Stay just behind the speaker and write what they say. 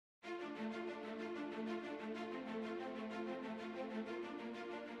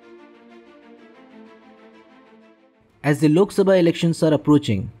As the Lok Sabha elections are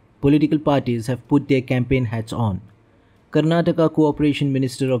approaching, political parties have put their campaign hats on. Karnataka Cooperation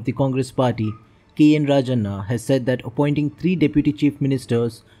Minister of the Congress Party, KN Rajanna, has said that appointing 3 Deputy Chief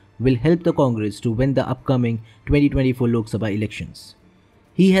Ministers will help the Congress to win the upcoming 2024 Lok Sabha elections.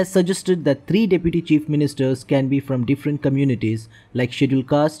 He has suggested that 3 Deputy Chief Ministers can be from different communities like scheduled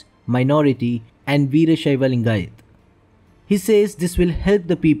caste, minority, and Veerashaiva-Lingayat. He says this will help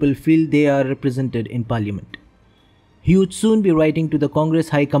the people feel they are represented in Parliament. He would soon be writing to the Congress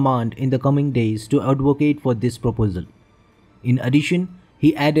High Command in the coming days to advocate for this proposal. In addition, he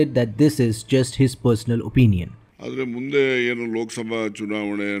added that this is just his personal opinion. ಆದರೆ ಮುಂದೆ ಏನು ಲೋಕಸಭಾ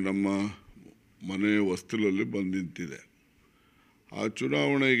ಚುನಾವಣೆ ನಮ್ಮ ಮನೆ ವಸ್ತುಲಲ್ಲಿ ಬಂದಿದೆ. ಆ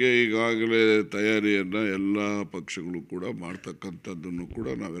ಚುನಾವಣೆಗೆ ಈಗಾಗಲೇ ತಯಾರಿಯನ್ನು ಎಲ್ಲ ಪಕ್ಷಗಳು ಕೂಡ ಮಾಡ್ತಕ್ಕಂಥದ್ದನ್ನು ಕೂಡ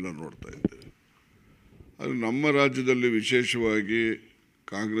ನಾವೆಲ್ಲ ನೋಡ್ತಾ ಇದ್ದೇವೆ. ಆದರೆ ನಮ್ಮ ರಾಜ್ಯದಲ್ಲಿ ವಿಶೇಷವಾಗಿ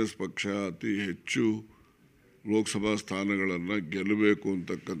ಕಾಂಗ್ರೆಸ್ ಪಕ್ಷ ಅತಿ ಹೆಚ್ಚು ಲೋಕಸಭಾ ಸ್ಥಾನಗಳನ್ನು ಗೆಲ್ಲಬೇಕು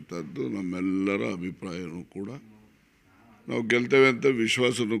ಅಂತಕ್ಕಂಥದ್ದು ನಮ್ಮೆಲ್ಲರ ಅಭಿಪ್ರಾಯವೂ ಕೂಡ. ನಾವು ಗೆಲ್ತೇವೆ ಅಂತ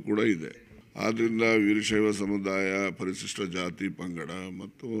ವಿಶ್ವಾಸವೂ ಕೂಡ ಇದೆ. ಆದ್ದರಿಂದ ವೀರಶೈವ ಸಮುದಾಯ, ಪರಿಶಿಷ್ಟ ಜಾತಿ ಪಂಗಡ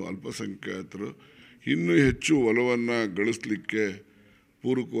ಮತ್ತು ಅಲ್ಪಸಂಖ್ಯಾತರು ಇನ್ನೂ ಹೆಚ್ಚು ಒಲವನ್ನು ಗಳಿಸಲಿಕ್ಕೆ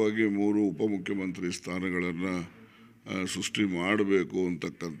ಪೂರಕವಾಗಿ 3 ಉಪಮುಖ್ಯಮಂತ್ರಿ ಸ್ಥಾನಗಳನ್ನು ಸೃಷ್ಟಿ ಮಾಡಬೇಕು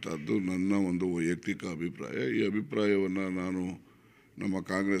ಅಂತಕ್ಕಂಥದ್ದು ನನ್ನ ಒಂದು ವೈಯಕ್ತಿಕ ಅಭಿಪ್ರಾಯ. ಈ ಅಭಿಪ್ರಾಯವನ್ನು ನಾನು ನಮ್ಮ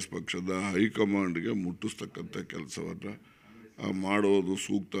ಕಾಂಗ್ರೆಸ್ ಪಕ್ಷದ ಹೈಕಮಾಂಡ್ಗೆ ಮುಟ್ಟಿಸ್ತಕ್ಕಂಥ ಕೆಲಸವನ್ನು ಮಾಡೋದು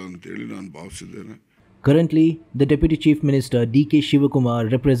ಸೂಕ್ತ ಅಂತೇಳಿ ನಾನು ಭಾವಿಸಿದ್ದೇನೆ. Currently, the Deputy Chief Minister D.K. Shivakumar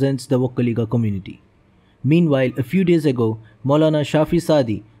represents the Vokkaliga community. Meanwhile, a few days ago, Maulana Shafi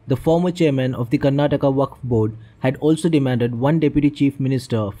Sadi, the former chairman of the Karnataka Waqf Board, had also demanded 1 Deputy Chief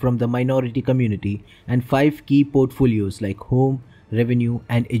Minister from the minority community and 5 key portfolios like home, revenue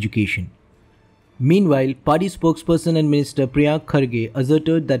and education. Meanwhile, party spokesperson and Minister Priyank Kharge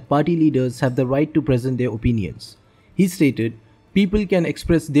asserted that party leaders have the right to present their opinions. He stated, "People can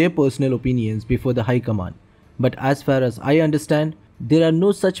express their personal opinions before the High Command, but as far as I understand, there are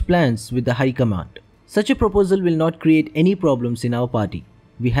no such plans with the High Command. Such a proposal will not create any problems in our party.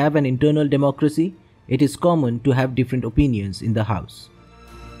 We have an internal democracy. It is common to have different opinions in the House."